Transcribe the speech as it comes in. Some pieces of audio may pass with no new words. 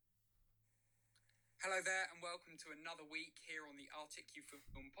Hello there, and welcome to another week here on the Arctic You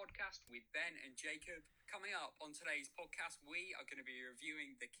Film Podcast with Ben and Jacob. Coming up on today's podcast, we are going to be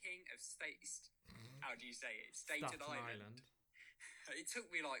reviewing The King of States. How do you say it? Staten Island. It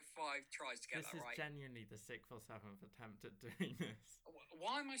took me like 5 tries to get that right. This is genuinely the 6th or 7th attempt at doing this.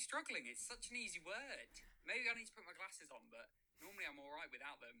 Why am I struggling? It's such an easy word. Maybe I need to put my glasses on, but normally I'm all right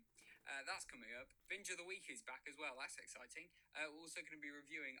without them. That's coming up. Binge of the Week is back as well. That's exciting. We're also going to be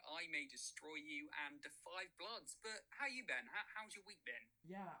reviewing I May Destroy You and Five Bloods. But how you been? How's your week been?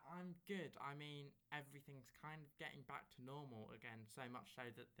 Yeah, I'm good. I mean, everything's kind of getting back to normal again, so much so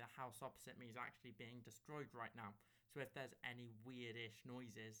that the house opposite me is actually being destroyed right now. So if there's any weirdish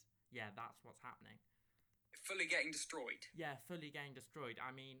noises, yeah, that's what's happening. Fully getting destroyed? Yeah, fully getting destroyed.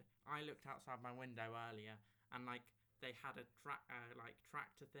 I mean, I looked outside my window earlier and, they had a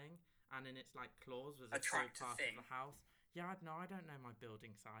tractor thing, and in its, claws was a full part of the house. Yeah, I don't know my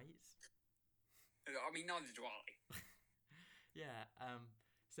building sites. I mean, neither do I. Yeah,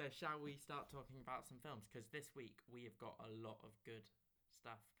 so shall we start talking about some films? Because this week we have got a lot of good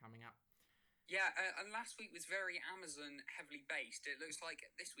stuff coming up. Yeah, and last week was very Amazon heavily based. It looks like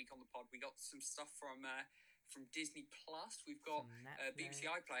this week on the pod we got some stuff from Disney Plus. We've got BBC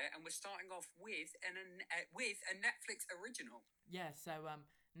iPlayer, and we're starting off with a Netflix original. Yeah, so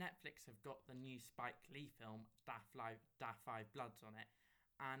Netflix have got the new Spike Lee film Da 5 Bloods on it,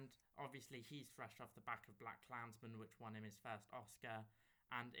 and obviously he's fresh off the back of BlacKkKlansman, which won him his first Oscar,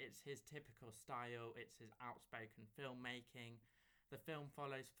 and it's his typical style. It's his outspoken filmmaking. The film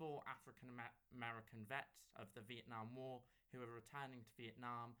follows 4 African-American vets of the Vietnam War who are returning to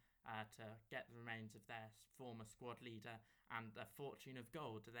Vietnam to get the remains of their former squad leader and a fortune of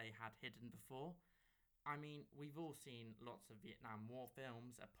gold they had hidden before. I mean, we've all seen lots of Vietnam War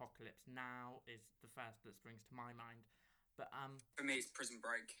films. Apocalypse Now is the first that springs to my mind. But for me, it's Prison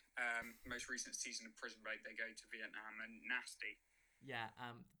Break. Most recent season of Prison Break, they go to Vietnam, and nasty. Yeah,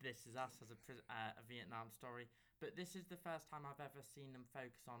 This Is Us as a Vietnam story. But this is the first time I've ever seen them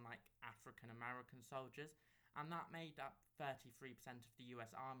focus on, African-American soldiers. And that made up 33% of the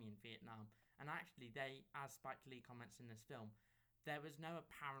US Army in Vietnam. And actually, as Spike Lee comments in this film, there was no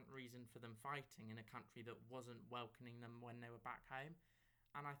apparent reason for them fighting in a country that wasn't welcoming them when they were back home.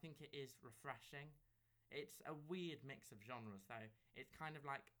 And I think it is refreshing. It's a weird mix of genres, though. It's kind of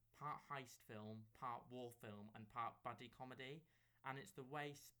like part heist film, part war film, and part buddy comedy. And it's the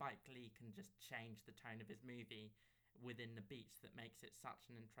way Spike Lee can just change the tone of his movie within the beats that makes it such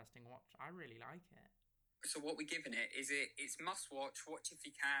an interesting watch. I really like it. So what we're giving it is it's must watch if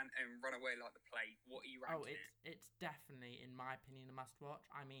you can, and run away like the plague. What are you ranking it? It's definitely, in my opinion, a must watch.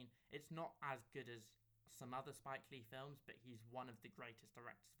 I mean, it's not as good as some other Spike Lee films, but he's one of the greatest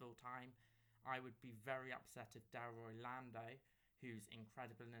directors of all time. I would be very upset if Delroy Lando, who's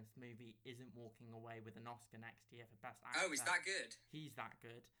incredible in this movie, isn't walking away with an Oscar next year for Best Actor. Oh, is that good? He's that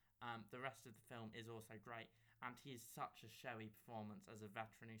good. The rest of the film is also great, and he is such a showy performance as a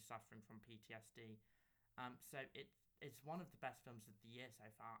veteran who's suffering from PTSD. So it's one of the best films of the year so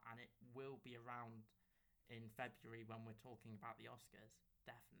far, and it will be around in February when we're talking about the Oscars.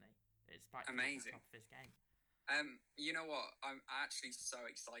 Definitely. It's amazing. Top of his game. You know what? I'm actually so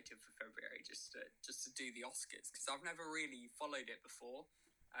excited for February just to do the Oscars, because I've never really followed it before.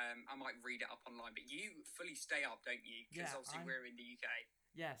 I might read it up online, but you fully stay up, don't you? Because obviously we're in the UK.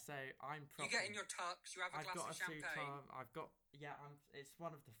 Yeah, so I'm You get in your tux, you have a glass of champagne. It's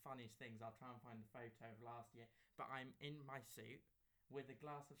one of the funniest things. I'll try and find a photo of last year. But I'm in my suit with a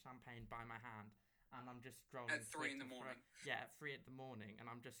glass of champagne by my hand, and I'm just scrolling at 3 in the morning. At 3 in the morning, and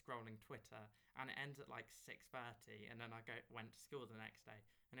I'm just scrolling Twitter, and it ends at 6:30, and then I went to school the next day,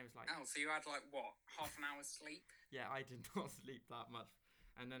 and it was like... Oh, so you had half an hour's sleep? Yeah, I did not sleep that much,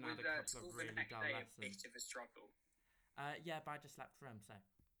 and then I had a couple of really dull lessons. A bit of a struggle. But I just left room, so...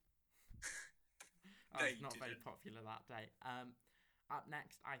 I was not very popular that day. Up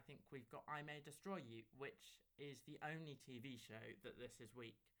next, I think we've got I May Destroy You, which is the only TV show that this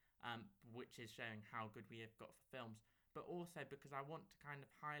week, which is showing how good we have got for films, but also because I want to kind of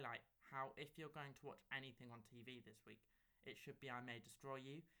highlight how if you're going to watch anything on TV this week, it should be I May Destroy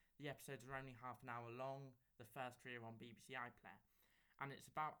You. The episodes are only half an hour long. The first 3 are on BBC iPlayer. And it's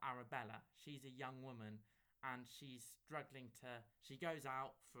about Arabella. She's a young woman, and she's struggling she goes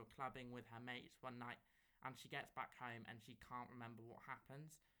out for clubbing with her mates one night, and she gets back home and she can't remember what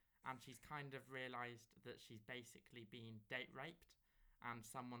happens, and she's kind of realised that she's basically been date raped, and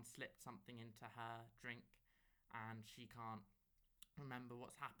someone slipped something into her drink, and she can't remember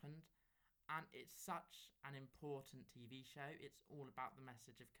what's happened. And it's such an important TV show. It's all about the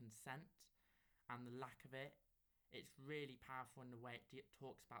message of consent and the lack of it. It's really powerful in the way it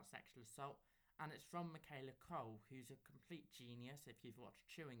talks about sexual assault. And it's from Michaela Cole, who's a complete genius if you've watched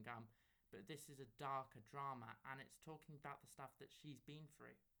Chewing Gum. But this is a darker drama, and it's talking about the stuff that she's been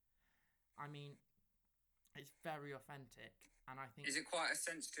through. I mean, it's very authentic, and I think... Is it quite a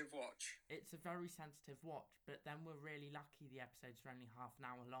sensitive watch? It's a very sensitive watch, but then we're really lucky the episodes are only half an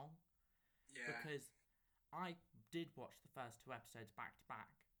hour long. Yeah. Because I did watch the first 2 episodes back to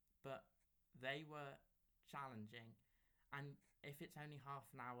back, but they were challenging, and if it's only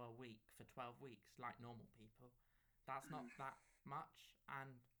half an hour a week for 12 weeks, like normal people, that's not that much,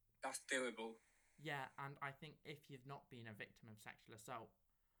 and... That's doable. Yeah, and I think if you've not been a victim of sexual assault,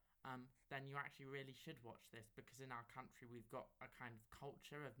 then you actually really should watch this, because in our country we've got a kind of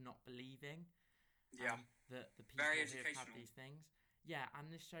culture of not believing that the people who have had these things. Yeah, and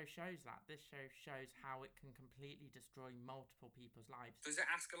this show shows that. This show shows how it can completely destroy multiple people's lives. Does it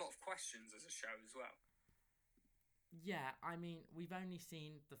ask a lot of questions as a show as well? Yeah, I mean, we've only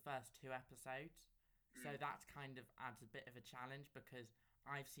seen the first 2 episodes, so that kind of adds a bit of a challenge, because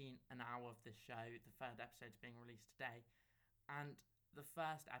I've seen an hour of this show. The 3rd episode's being released today, and the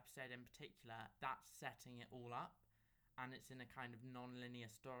first episode in particular, that's setting it all up, and it's in a kind of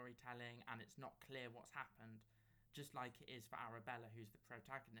non-linear storytelling, and it's not clear what's happened, just like it is for Arabella, who's the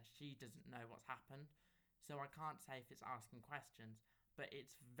protagonist. She doesn't know what's happened, so I can't say if it's asking questions, but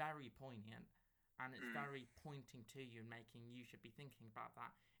it's very poignant, and it's very pointing to you and making you should be thinking about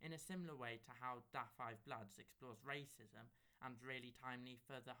that, in a similar way to how Da 5 Bloods explores racism, and really timely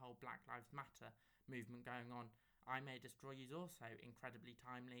for the whole Black Lives Matter movement going on. I May Destroy You is also incredibly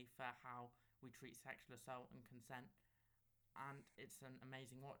timely for how we treat sexual assault and consent, and it's an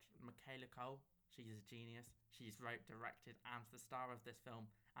amazing watch. Michaela Cole, she's a genius. She's wrote, directed, and the star of this film,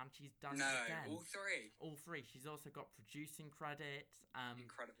 and she's done it again. All 3? All 3. She's also got producing credits.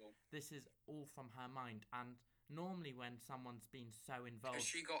 Incredible. This is all from her mind, and normally when someone's been so involved... Has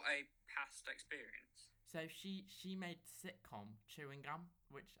she got a past experience? So she made the sitcom Chewing Gum,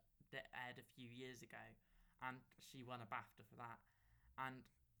 which aired a few years ago, and she won a BAFTA for that. And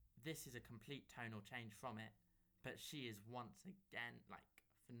this is a complete tonal change from it, but she is once again, like,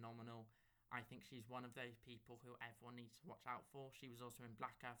 phenomenal. I think she's one of those people who everyone needs to watch out for. She was also in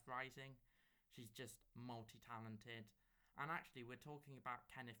Black Earth Rising. She's just multi-talented. And actually, we're talking about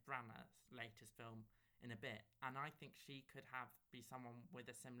Kenneth Branagh's latest film in a bit, and I think she could be someone with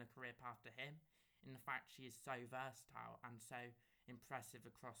a similar career path to him, in the fact she is so versatile and so impressive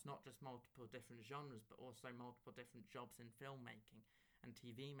across not just multiple different genres, but also multiple different jobs in filmmaking and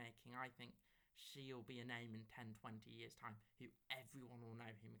TV making. I think she'll be a name in 10, 20 years' time who everyone will know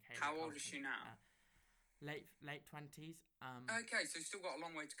who Michaela How Cole old is she now? Late 20s. Okay, so still got a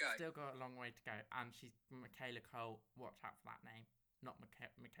long way to go. Still got a long way to go, and she's Michaela Cole. Watch out for that name, not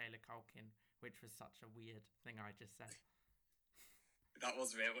Michaela Culkin, which was such a weird thing I just said. That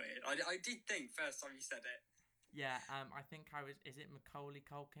was a bit weird. I did think first time you said it. Yeah, I think I was... Is it Macaulay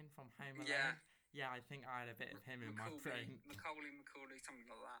Culkin from Home Alone? Yeah, I think I had a bit of him in my brain. Macaulay, something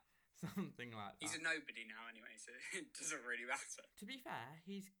like that. Something like that. He's a nobody now anyway, so it doesn't really matter. To be fair,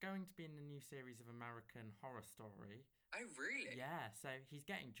 he's going to be in the new series of American Horror Story. Oh, really? Yeah, so he's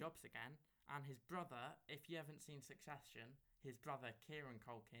getting jobs again. And his brother, if you haven't seen Succession, his brother Kieran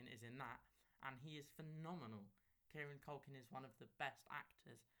Culkin is in that. And he is phenomenal. Kieran Culkin is one of the best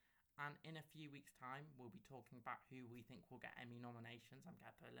actors. And in a few weeks' time, we'll be talking about who we think will get Emmy nominations. I'm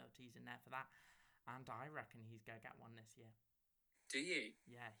going to put a little tease in there for that. And I reckon he's going to get one this year. Do you?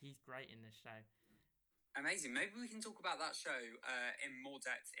 Yeah, he's great in this show. Amazing. Maybe we can talk about that show in more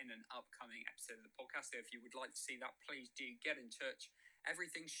depth in an upcoming episode of the podcast. So if you would like to see that, please do get in touch.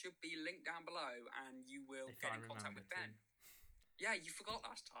 Everything should be linked down below, and you will get in contact with Ben. Yeah, you forgot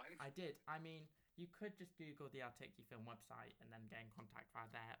last time. I did. I mean, you could just Google the Articu Film website and then get in contact via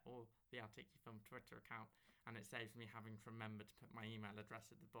there, or the Articu Film Twitter account, and it saves me having to remember to put my email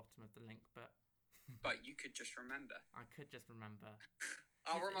address at the bottom of the link, but... But you could just remember. I could just remember.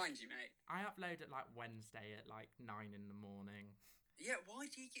 I'll remind you, mate. I upload it like Wednesday at like 9 in the morning. Yeah, why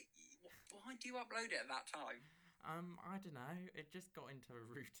do you upload it at that time? I don't know. It just got into a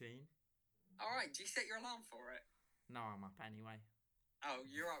routine. Alright, do you set your alarm for it? No, I'm up anyway. Oh,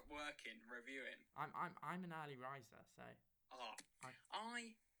 you're up working, reviewing. I'm an early riser, so... Oh,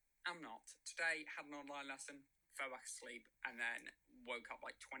 I am not. Today, had an online lesson, fell back asleep, and then woke up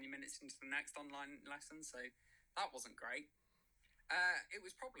like 20 minutes into the next online lesson, so that wasn't great. It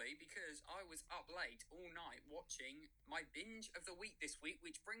was probably because I was up late all night watching my binge of the week this week,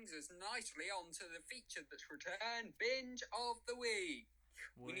 which brings us nicely on to the feature that's returned, binge of the week.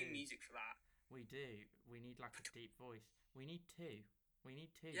 We need music for that. We do. We need like a deep voice. We need 2. We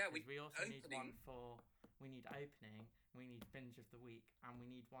need two, Yeah, because we also need one opening. for... We need opening, we need binge of the week, and we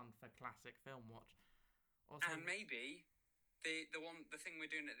need one for classic film watch. Also, And maybe the thing we're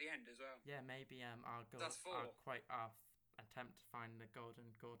doing at the end as well. yeah, maybe That's four. our attempt to find the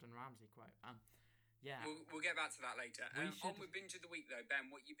Gordon Ramsay quote. Yeah. We'll get back to that later. We On should- with binge of the week though, Ben.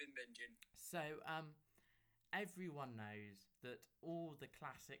 What you been binging? So everyone knows that all the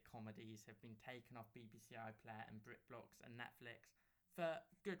classic comedies have been taken off BBC iPlayer and BritBox and Netflix for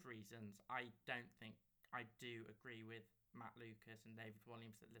good reasons. I do agree with Matt Lucas and David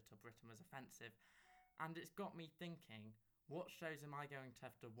Williams that Little Britain was offensive, and it's got me thinking, what shows am I going to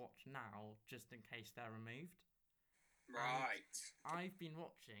have to watch now just in case they're removed? Right. I've been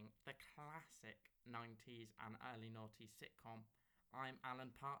watching the classic 90s and early noughties sitcom I'm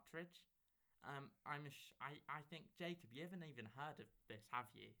Alan Partridge. I think, Jacob, you haven't even heard of this,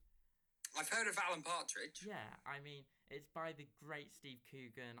 have you? I've heard of Alan Partridge. Yeah, I mean, it's by the great Steve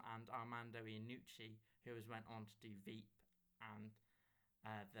Coogan and Armando Iannucci, who has went on to do Veep and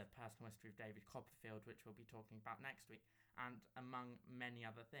the personal history of David Copperfield, which we'll be talking about next week, and among many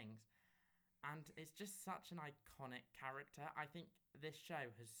other things. And it's just such an iconic character. I think this show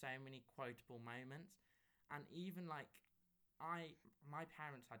has so many quotable moments, and even my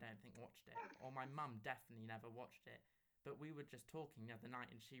parents, I don't think, watched it, or my mum definitely never watched it, but we were just talking the other night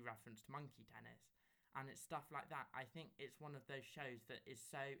and she referenced Monkey Tennis, and it's stuff like that. I think it's one of those shows that is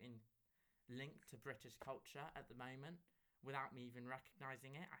so linked to British culture at the moment without me even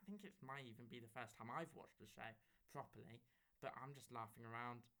recognising it. I think it might even be the first time I've watched the show properly, but I'm just laughing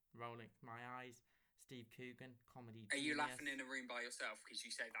around, rolling my eyes. Steve Coogan, comedy Are you genius. laughing in a room by yourself? Because you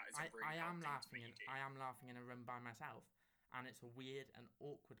say that is a really I am hard thing laughing. for you to do. I am laughing in a room by myself, and it's a weird and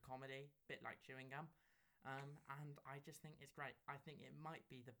awkward comedy, bit like chewing gum. And I just think it's great. I think it might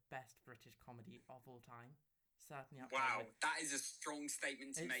be the best British comedy of all time. Certainly up Wow, there with... that is a strong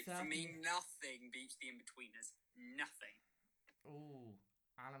statement to It's make. For me, certainly- nothing beats the In-Betweeners. Nothing. Ooh,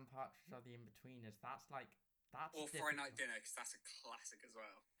 Alan Partridge or the In-Betweeners. That's Or Friday difficult. Night Dinner, because that's a classic as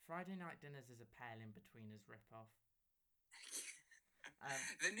well. Friday Night Dinners is a pale In-Betweeners rip-off.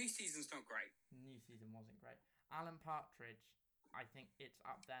 The new season's not great. The new season wasn't great. Alan Partridge, I think it's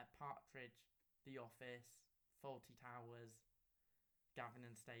up there. Partridge, The Office, Fawlty Towers, Gavin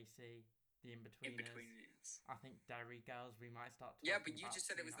and Stacey, The In-Betweeners. In-Betweeners. I think Derry Girls, we might start talking Yeah, but you about just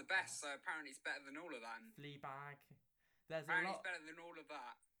said it was being the up best, so apparently it's better than all of that. there. Fleabag. There's Apparently it's better than all of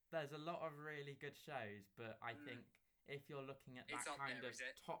that. There's a lot of really good shows, but I think if you're looking at It's that up kind there, of is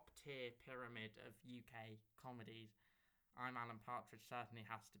it? top tier pyramid of UK comedies, I'm Alan Partridge certainly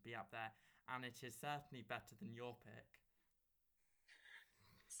has to be up there, and it is certainly better than your pick.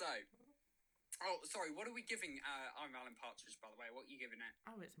 So, sorry, what are we giving I'm Alan Partridge, by the way? What are you giving it?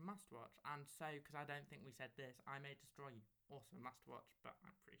 Oh, it's a must watch, and so, because I don't think we said this, I May Destroy You, also a must watch, but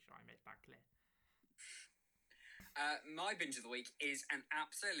I'm pretty sure I made that clear. My binge of the week is an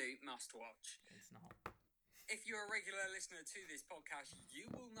absolute must watch. It's not. If you're a regular listener to this podcast, you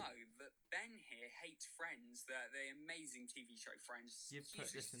will know that Ben here hates Friends, the amazing TV show Friends. You've put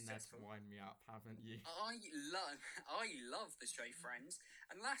Hugely this in there to successful. wind me up, haven't you? I love the show Friends.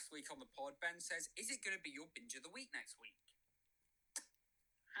 And last week on the pod, Ben says, "Is it going to be your binge of the week next week?"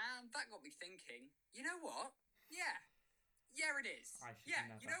 And that got me thinking. You know what? Yeah, it is. I should Yeah,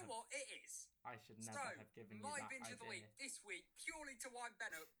 never you know have- what? It is. I should never So, have given you my that binge idea. of the week this week, purely to wind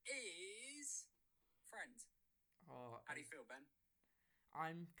Ben up, is Friends. Oh, How do you feel, Ben?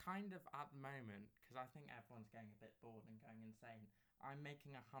 I'm kind of, at the moment, because I think everyone's getting a bit bored and going insane, I'm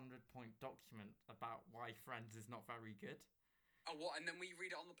making a 100-point document about why Friends is not very good. Oh, what? And then we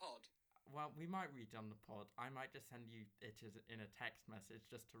read it on the pod? Well, we might read it on the pod. I might just send you it in a text message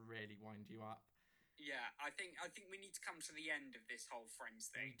just to really wind you up. Yeah, I think we need to come to the end of this whole Friends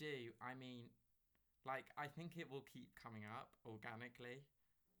thing. We do. I mean, I think it will keep coming up organically.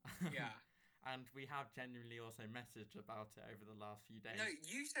 Yeah. And we have genuinely also messaged about it over the last few days. No,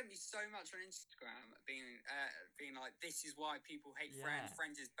 you sent me so much on Instagram being like, this is why people hate Yeah. Friends.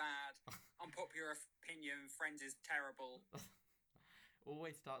 Friends is bad. Unpopular opinion. Friends is terrible.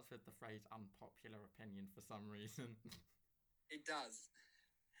 Always starts with the phrase unpopular opinion for some reason. It does.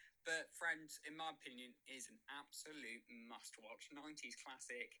 But Friends, in my opinion, is an absolute must-watch. 90s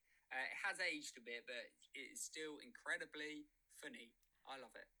classic. It has aged a bit, but it is still incredibly funny. I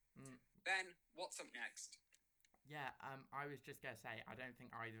love it. Ben, what's up next? Yeah, I was just going to say, I don't think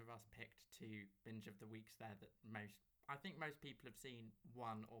either of us picked two binge of the weeks there that I think most people have seen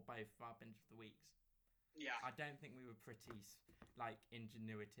one or both of our binge of the weeks. Yeah. I don't think we were pretty,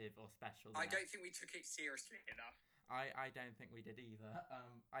 ingenuitive or special I there. don't think we took it seriously enough. I don't think we did either.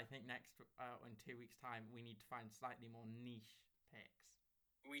 I think next, in 2 weeks' time, we need to find slightly more niche picks.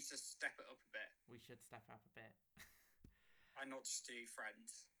 We should step it up a bit. We should step up a bit. And not just do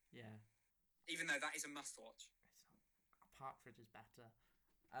Friends. Yeah. Even though that is a must-watch. Partridge is better.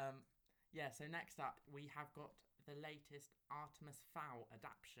 Yeah, so next up, we have got the latest Artemis Fowl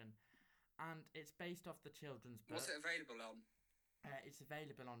adaptation. And it's based off the children's book. What's it available on? It's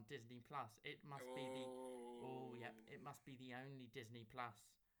available on Disney Plus. It must be the... Oh, yep. It must be the only Disney Plus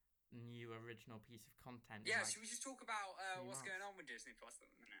new original piece of content. Yeah, should we just talk about what's going on with Disney Plus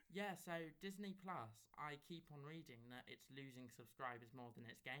at the minute? Yeah, so Disney Plus, I keep on reading that it's losing subscribers more than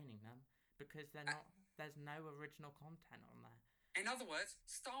it's gaining them because there's no original content on there. In other words,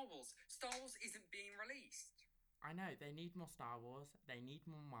 Star Wars. Star Wars isn't being released. I know, they need more Star Wars, they need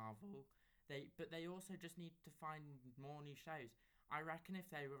more Marvel, but they also just need to find more new shows. I reckon if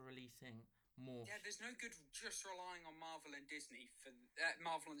they were releasing more... Yeah, there's no good just relying on Marvel and Disney for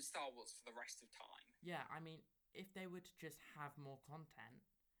Marvel and Star Wars for the rest of time. Yeah, I mean, if they would just have more content,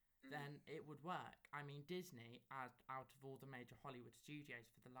 then it would work. I mean, Disney, out of all the major Hollywood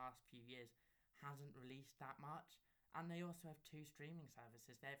studios for the last few years, hasn't released that much. And they also have 2 streaming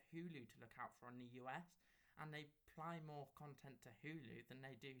services. They have Hulu to look out for in the US, and they apply more content to Hulu than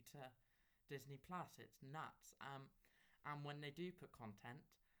they do to Disney Plus. It's nuts. And when they do put content,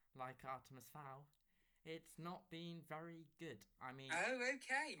 like Artemis Fowl, it's not been very good. I mean... Oh,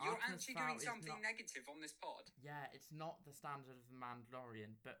 okay. You're Artemis actually Fowl doing something negative on this pod. Yeah, it's not the standard of The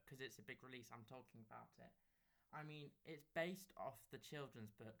Mandalorian, but because it's a big release, I'm talking about it. I mean, it's based off the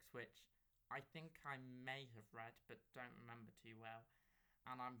children's books, which I think I may have read, but don't remember too well.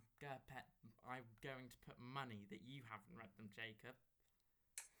 And I'm going to put money that you haven't read them, Jacob.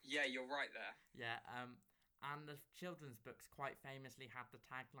 Yeah, you're right there. Yeah, and the children's books quite famously had the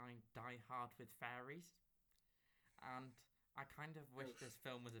tagline, Die Hard with Fairies. And I kind of wish this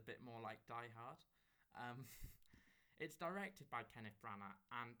film was a bit more like Die Hard. It's directed by Kenneth Branagh,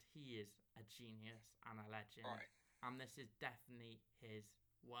 and he is a genius and a legend. Right. And this is definitely his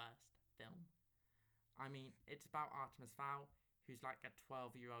worst film. I mean, it's about Artemis Fowl, who's like a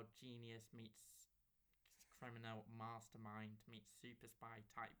 12-year-old genius meets criminal mastermind meets super spy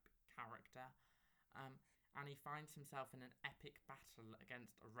type character. And he finds himself in an epic battle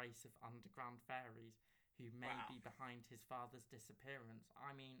against a race of underground fairies who may be behind his father's disappearance.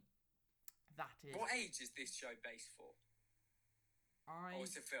 I mean, that is... What age is this show based for? Or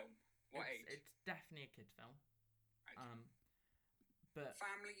it's a film? What age? It's definitely a kid film. Okay. But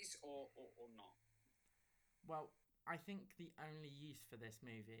families or not? Well, I think the only use for this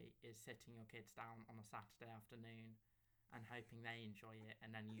movie is sitting your kids down on a Saturday afternoon and hoping they enjoy it,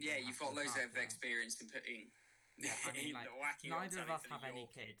 and then you've got loads of experience in putting. Yeah, I mean, like, neither of us have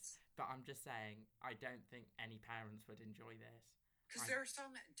any kids, but I'm just saying I don't think any parents would enjoy this. Because there are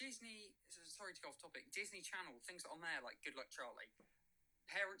some Disney. Sorry to go off topic. Disney Channel things on there like Good Luck Charlie.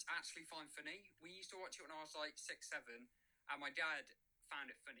 Parents actually find funny. We used to watch it when I was like 6, 7, and my dad found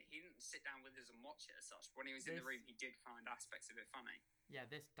it funny. He didn't sit down with us and watch it as such. When he was in the room, he did find aspects of it funny. Yeah,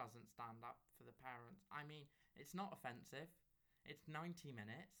 this doesn't stand up for the parents. I mean, it's not offensive. It's 90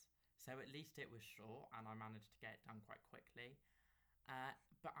 minutes, so at least it was short, and I managed to get it done quite quickly.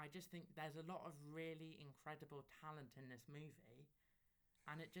 But I just think there's a lot of really incredible talent in this movie,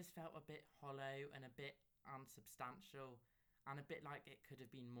 and it just felt a bit hollow and a bit unsubstantial, and a bit like it could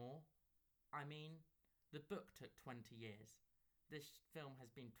have been more. I mean, the book took 20 years. This film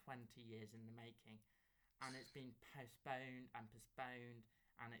has been 20 years in the making, and it's been postponed,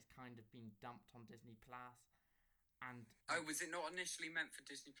 and it's kind of been dumped on Disney Plus. And was it not initially meant for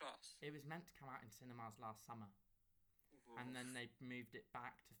Disney Plus? It was meant to come out in cinemas last summer. And then they moved it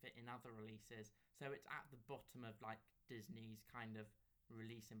back to fit in other releases. So it's at the bottom of like Disney's kind of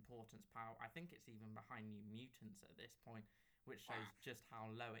release importance pile. I think it's even behind New Mutants at this point, which shows just how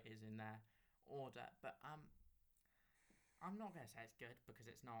low it is in their order. But I'm not going to say it's good because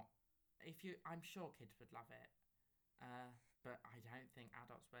it's not. I'm sure kids would love it, but I don't think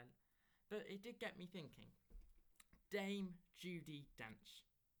adults will. But it did get me thinking. Dame Judi Dench,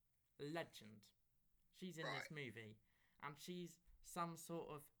 legend. She's in this movie, and she's some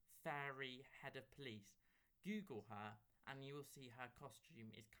sort of fairy head of police. Google her, and you will see her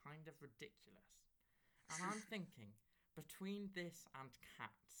costume is kind of ridiculous. And I'm thinking, between this and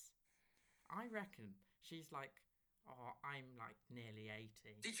Cats, I reckon she's like, I'm like nearly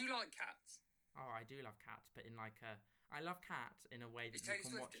 80. Did you like Cats? Oh, I do love Cats, but in like I love Cats in a way that you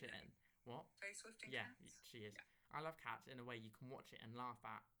can watch it in. What? Taylor Swift in Cats? Yeah, she is. Yeah. I love Cats in a way you can watch it and laugh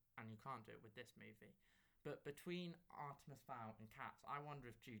at, and you can't do it with this movie. But between Artemis Fowl and Cats, I wonder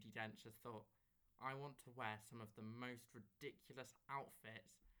if Judi Dench has thought, I want to wear some of the most ridiculous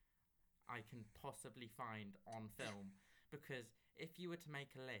outfits I can possibly find on film. Because if you were to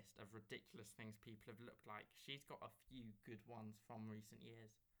make a list of ridiculous things people have looked like, she's got a few good ones from recent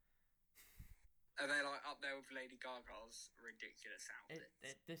years. Are they like up there with Lady Gaga's ridiculous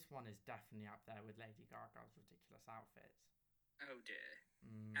outfits? This one is definitely up there with Lady Gaga's ridiculous outfits. Oh dear.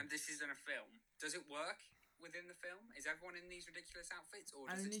 And this is in a film. Does it work within the film? Is everyone in these ridiculous outfits, or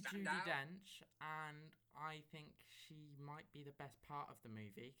does Only it stand Judi out? Dench, and I think she might be the best part of the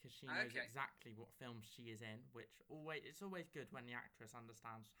movie because she knows Okay. exactly what film she is in. It's always good when the actress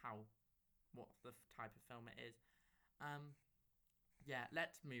understands what the type of film it is. Yeah,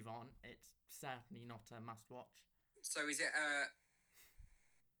 let's move on. It's certainly not a must-watch. So is it a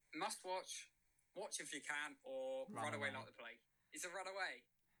must-watch, watch if you can, or run away like the plague? It's a runaway.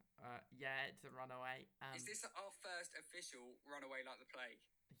 Yeah, it's a runaway. Is this our first official runaway like the plague?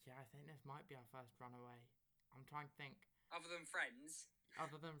 Yeah, I think this might be our first runaway. I'm trying to think. Other than Friends?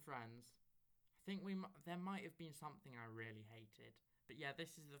 Other than Friends, I think there might have been something I really hated. But yeah,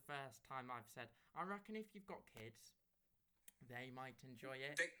 this is the first time I've said, I reckon if you've got kids, they might enjoy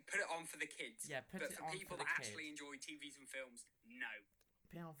it. Put it on for the kids. Yeah, but for people that actually enjoy TVs and films, no.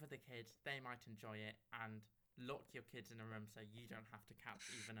 Put it on for the kids, they might enjoy it, and lock your kids in a room so you don't have to catch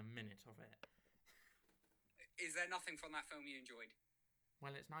even a minute of it. Is there nothing from that film you enjoyed?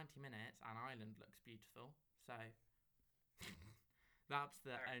 Well, it's 90 minutes and Ireland looks beautiful, so that's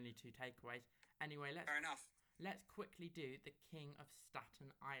the only two takeaways. Anyway, Fair enough. Let's quickly do the King of Staten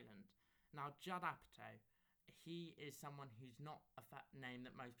Island. Now, Judd Apatow, he is someone who's not a name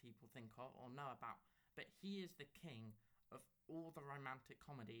that most people think of or know about, but he is the king of all the romantic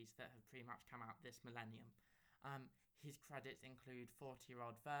comedies that have pretty much come out this millennium. His credits include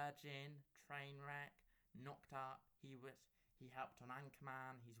 40-Year-Old Virgin, Trainwreck, Knocked Up. He helped on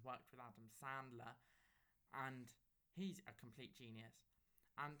Anchorman. He's worked with Adam Sandler, and he's a complete genius.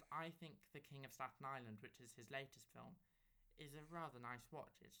 And I think The King of Staten Island, which is his latest film, is a rather nice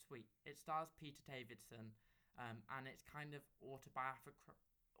watch. It's sweet. It stars Peter Davidson, and it's kind of autobiographical.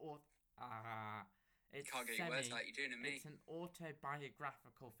 Can't get your words out. You're doing it me. It's an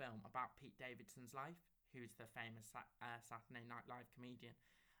autobiographical film about Pete Davidson's life, who's the famous Saturday Night Live comedian.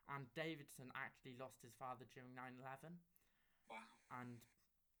 And Davidson actually lost his father during 9/11. Wow. And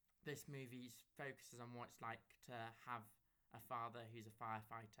this movie focuses on what it's like to have a father who's a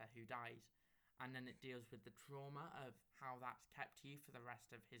firefighter who dies. And then it deals with the trauma of how that's kept you for the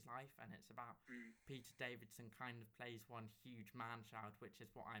rest of his life. And it's about Peter Davidson kind of plays one huge man-child, which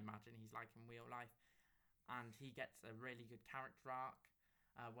is what I imagine he's like in real life. And he gets a really good character arc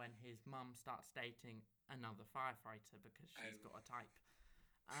when his mum starts dating another firefighter because she's got a type.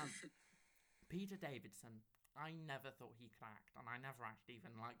 Peter Davidson, I never thought he could act, and I never actually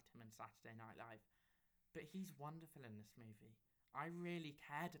even liked him in Saturday Night Live. But he's wonderful in this movie. I really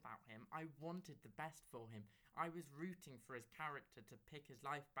cared about him. I wanted the best for him. I was rooting for his character to pick his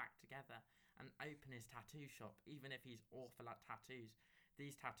life back together and open his tattoo shop, even if he's awful at tattoos.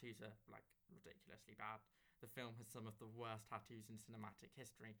 These tattoos are, ridiculously bad. The film has some of the worst tattoos in cinematic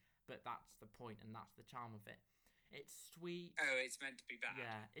history, but that's the point and that's the charm of it. It's sweet. Oh, it's meant to be bad.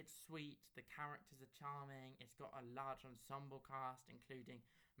 Yeah, it's sweet. The characters are charming. It's got a large ensemble cast, including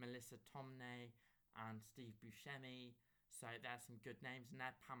Melissa Tomney and Steve Buscemi. So there's some good names in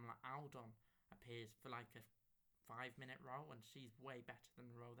there. Pamela Adlon appears for a 5-minute role, and she's way better than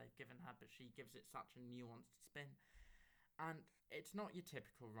the role they've given her, but she gives it such a nuanced spin. And it's not your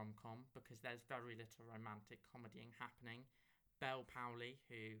typical rom-com because there's very little romantic comedying happening. Belle Powley,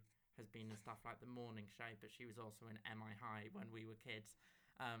 who has been in stuff like The Morning Show, but she was also in M.I. High when we were kids.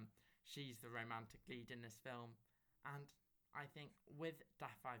 She's the romantic lead in this film. And I think with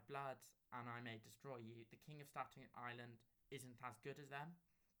Death Five Bloods and I May Destroy You, The King of Staten Island isn't as good as them.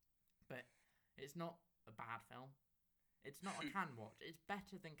 But it's not a bad film. It's not a can watch. It's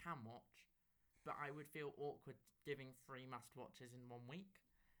better than can watch. But I would feel awkward giving 3 must-watches in 1 week,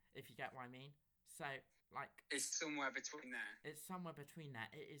 if you get what I mean. So, it's somewhere between there. It's somewhere between there.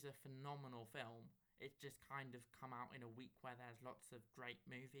 It is a phenomenal film. It's just kind of come out in a week where there's lots of great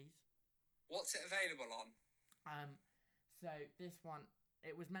movies. What's it available on? So this one,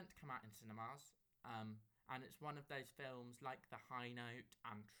 it was meant to come out in cinemas. And it's one of those films like The High Note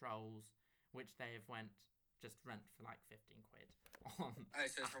and Trolls, which they have just rent for 15 quid on. Oh,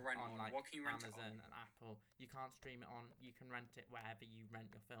 so it's a rent on. What can you rent Amazon it on? and Apple. You can't stream it on. You can rent it wherever you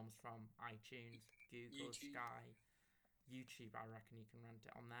rent your films from. iTunes, Google, YouTube. Sky, YouTube. I reckon you can rent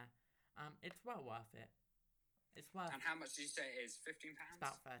it on there. It's well worth it. It's worth. And how much did you say it is? £15? It's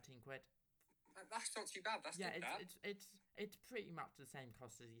about 13 quid. That's not too bad. That's it's pretty much the same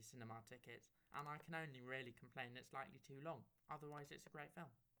cost as your cinema tickets, and I can only really complain it's slightly too long. Otherwise, it's a great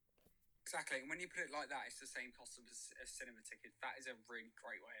film. Exactly, and when you put it like that, it's the same cost as cinema tickets. That is a really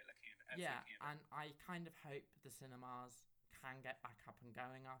great way of looking at it. Yeah, and I kind of hope the cinemas can get back up and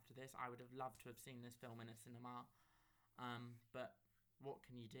going after this. I would have loved to have seen this film in a cinema, but what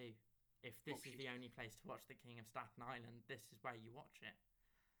can you do? If this is the only place to watch The King of Staten Island, this is where you watch it.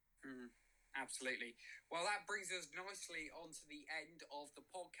 Absolutely. Well, that brings us nicely onto the end of the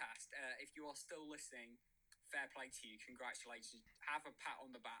podcast. If you are still listening, fair play to you. Congratulations. Have a pat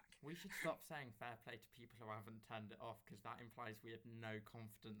on the back. We should stop saying fair play to people who haven't turned it off, because that implies we have no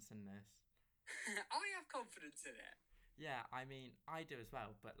confidence in this. I have confidence in it. Yeah, I mean, I do as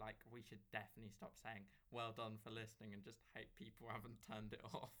well, but, like, we should definitely stop saying well done for listening and just hope people haven't turned it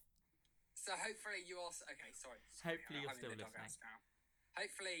off. So hopefully you are... Okay, sorry. Hopefully you're still listening. Now.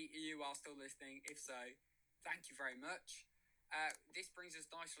 Hopefully you are still listening. If so, thank you very much. This brings us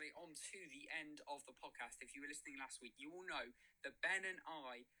nicely on to the end of the podcast. If you were listening last week, you will know that Ben and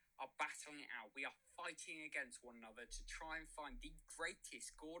I are battling it out. We are fighting against one another to try and find the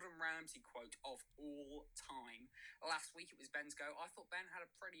greatest Gordon Ramsay quote of all time. Last week it was Ben's go. I thought Ben had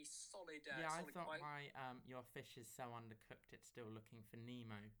a pretty solid I solid thought quote. my your fish is so undercooked it's still looking for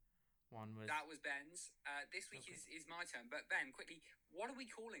Nemo one was... That was Ben's. This week is my turn. But Ben, quickly, what are we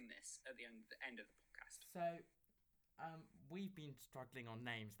calling this at the end of the podcast? So, we've been struggling on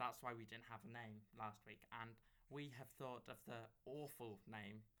names. That's why we didn't have a name last week. And we have thought of the awful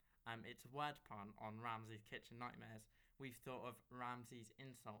name. It's a word pun on Ramsay's Kitchen Nightmares. We've thought of Ramsay's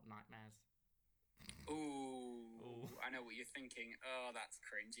Insult Nightmares. Ooh, I know what you're thinking. Oh, that's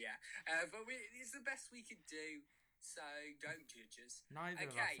cringe, yeah. But it's the best we could do. So don't judge us. Neither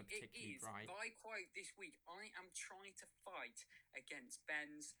of us are particularly bright. My quote this week. I am trying to fight against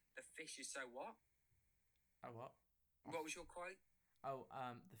Ben's "The fish is so what?" Oh, what? What was your quote? Oh,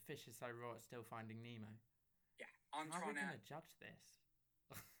 the fish is so raw it's still finding Nemo. Yeah, I'm How trying are we going to judge this?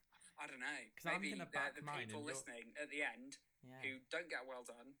 I don't know. Because I'm going to back the mine. People listening at the end who don't get well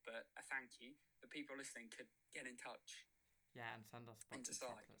done, but a thank you. The people listening could get in touch. Yeah, and send us boxes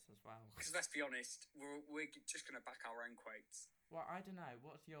of chocolates as well. Because let's be honest, we're just going to back our own quotes. Well, I don't know.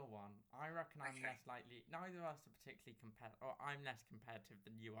 What's your one? I reckon I'm less likely... Neither of us are particularly competitive... Or I'm less competitive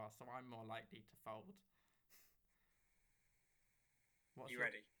than you are, so I'm more likely to fold. You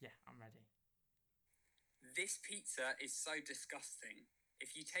ready? Yeah, I'm ready. This pizza is so disgusting.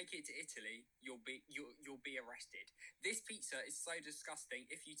 If you take it to Italy, you'll be arrested. This pizza is so disgusting.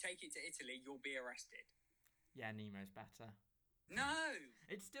 If you take it to Italy, you'll be arrested. Yeah, Nemo's better. No!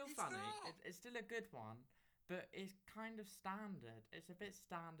 It's still funny. It's still a good one, but it's kind of standard. It's a bit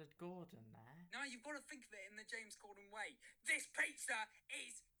standard Gordon there. No, you've got to think of it in the James Corden way. This pizza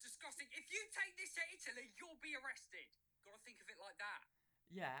is disgusting. If you take this to Italy, you'll be arrested. Got to think of it like that.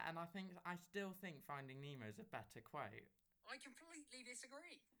 Yeah, and I still think Finding Nemo's a better quote. I completely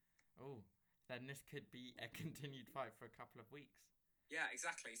disagree. Oh, then this could be a continued fight for a couple of weeks. Yeah,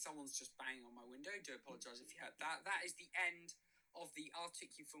 exactly. Someone's just banging on my window. Do apologise if you heard that. That is the end of the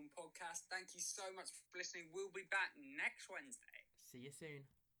Articulate podcast. Thank you so much for listening. We'll be back next Wednesday. See you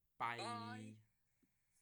soon. Bye. Bye.